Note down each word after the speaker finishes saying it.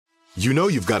You know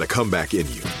you've got a comeback in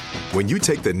you. When you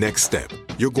take the next step,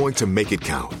 you're going to make it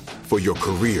count for your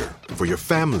career, for your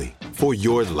family, for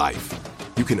your life.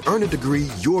 You can earn a degree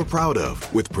you're proud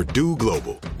of with Purdue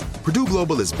Global. Purdue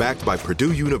Global is backed by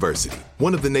Purdue University,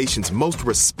 one of the nation's most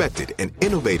respected and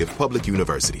innovative public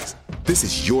universities. This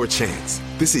is your chance.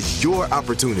 This is your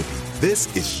opportunity.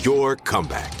 This is your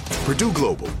comeback. Purdue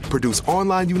Global, Purdue's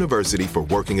online university for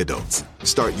working adults.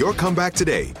 Start your comeback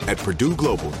today at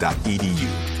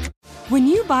purdueglobal.edu. When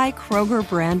you buy Kroger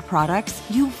brand products,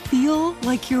 you feel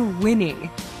like you're winning.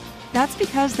 That's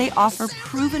because they offer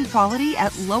proven quality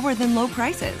at lower than low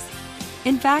prices.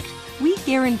 In fact, we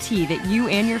guarantee that you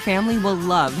and your family will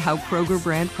love how Kroger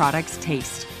brand products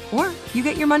taste, or you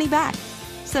get your money back.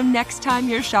 So next time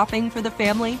you're shopping for the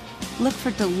family, look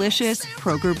for delicious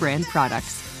Kroger brand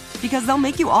products, because they'll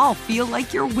make you all feel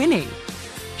like you're winning.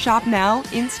 Shop now,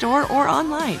 in-store, or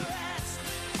online.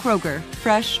 Kroger,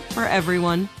 fresh for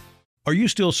everyone. Are you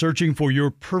still searching for your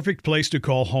perfect place to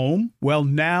call home? Well,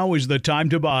 now is the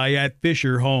time to buy at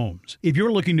Fisher Homes. If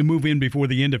you're looking to move in before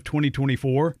the end of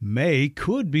 2024, May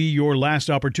could be your last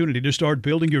opportunity to start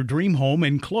building your dream home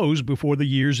and close before the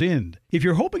year's end. If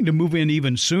you're hoping to move in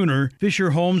even sooner,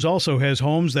 Fisher Homes also has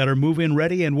homes that are move-in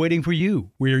ready and waiting for you,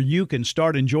 where you can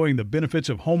start enjoying the benefits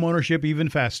of homeownership even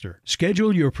faster.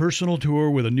 Schedule your personal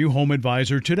tour with a new home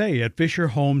advisor today at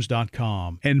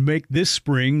FisherHomes.com and make this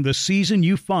spring the season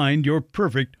you find your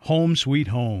perfect home sweet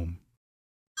home.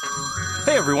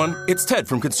 Hey everyone, it's Ted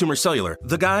from Consumer Cellular,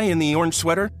 the guy in the orange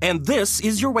sweater, and this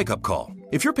is your wake-up call.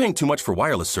 If you're paying too much for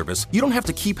wireless service, you don't have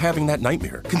to keep having that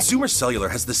nightmare. Consumer Cellular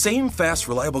has the same fast,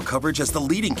 reliable coverage as the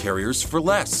leading carriers for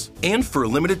less. And for a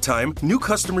limited time, new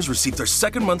customers receive their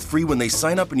second month free when they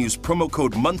sign up and use promo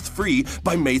code MONTHFREE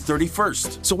by May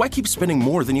 31st. So why keep spending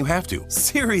more than you have to?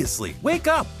 Seriously, wake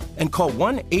up and call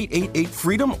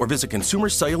 1-888-FREEDOM or visit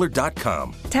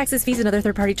consumercellular.com. Taxes, fees, and other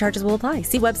third-party charges will apply.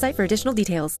 See website for additional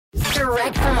details.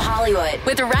 Direct from Hollywood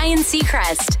with Ryan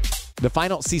Seacrest. The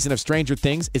final season of Stranger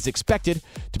Things is expected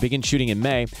to begin shooting in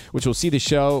May, which will see the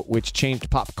show, which changed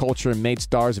pop culture and made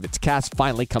stars of its cast,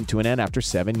 finally come to an end after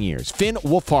 7 years. Finn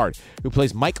Wolfhard, who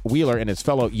plays Mike Wheeler, and his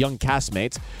fellow young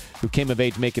castmates who came of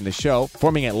age making the show,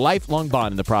 forming a lifelong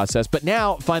bond in the process, but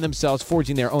now find themselves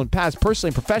forging their own paths personally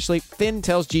and professionally. Finn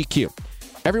tells GQ,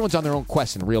 everyone's on their own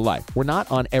quest in real life. We're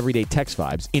not on everyday text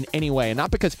vibes in any way, and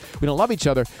not because we don't love each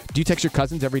other. Do you text your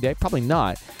cousins every day? Probably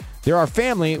not. They're our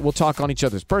family. We'll talk on each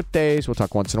other's birthdays. We'll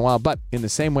talk once in a while. But in the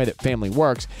same way that family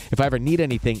works, if I ever need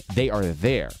anything, they are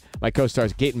there. My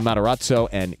co-stars Gaten Matarazzo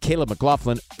and Caleb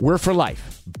McLaughlin, we're for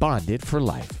life. Bonded for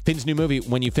life. Finn's new movie,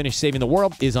 When You Finish Saving the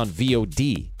World, is on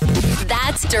VOD.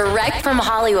 That's direct from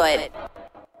Hollywood.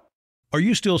 Are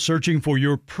you still searching for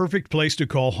your perfect place to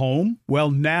call home?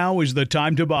 Well, now is the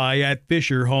time to buy at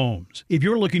Fisher Homes. If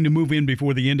you're looking to move in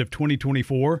before the end of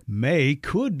 2024, May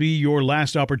could be your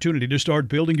last opportunity to start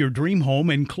building your dream home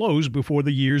and close before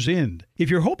the year's end. If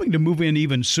you're hoping to move in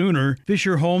even sooner,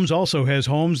 Fisher Homes also has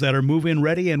homes that are move-in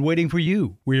ready and waiting for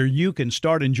you, where you can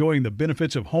start enjoying the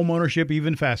benefits of homeownership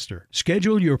even faster.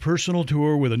 Schedule your personal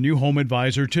tour with a new home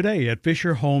advisor today at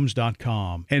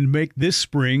FisherHomes.com and make this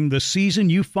spring the season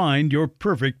you find your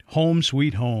perfect home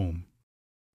sweet home.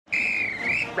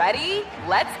 Ready?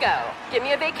 Let's go. Give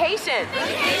me a vacation.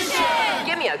 Vacation.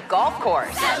 Give me a golf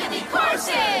course. 70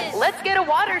 courses. Let's get a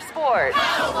water sport.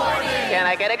 Paddleboarding. Can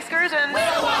I get excursions?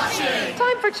 Whale watching.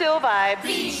 Time for chill vibes.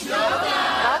 Beach yoga.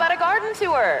 How about a garden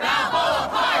tour? Balboa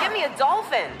Park. Give me a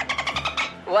dolphin.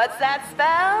 What's that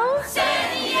spell?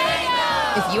 San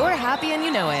Diego. If you're happy and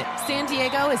you know it, San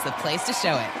Diego is the place to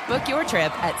show it. Book your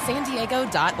trip at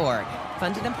sandiego.org.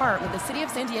 Funded in part with the City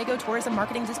of San Diego Tourism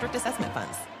Marketing District Assessment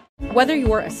Funds. Whether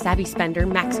you're a savvy spender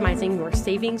maximizing your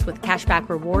savings with cashback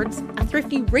rewards, a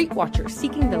thrifty rate watcher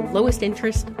seeking the lowest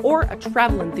interest, or a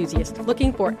travel enthusiast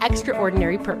looking for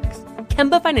extraordinary perks,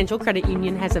 Kemba Financial Credit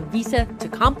Union has a visa to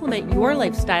complement your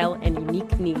lifestyle and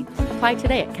unique needs. Apply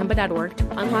today at Kemba.org to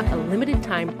unlock a limited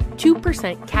time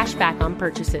 2% cash back on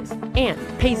purchases and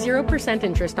pay 0%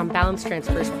 interest on balance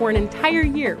transfers for an entire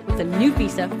year with a new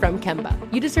visa from Kemba.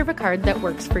 You deserve a card that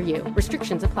works for you.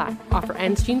 Restrictions apply. Offer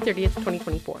ends June 30th,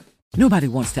 2024. Nobody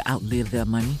wants to outlive their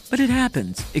money, but it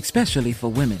happens, especially for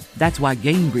women. That's why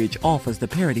Gainbridge offers the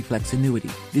Parity Flex annuity,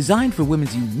 designed for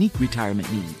women's unique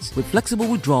retirement needs, with flexible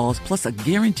withdrawals plus a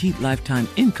guaranteed lifetime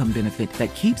income benefit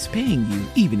that keeps paying you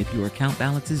even if your account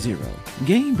balance is zero.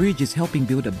 Gainbridge is helping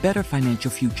build a better financial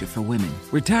future for women.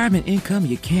 Retirement income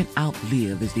you can't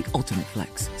outlive is the ultimate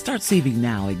flex. Start saving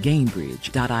now at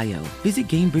Gainbridge.io. Visit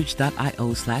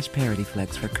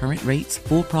Gainbridge.io/ParityFlex for current rates,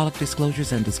 full product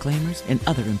disclosures and disclaimers, and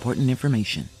other important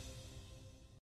information.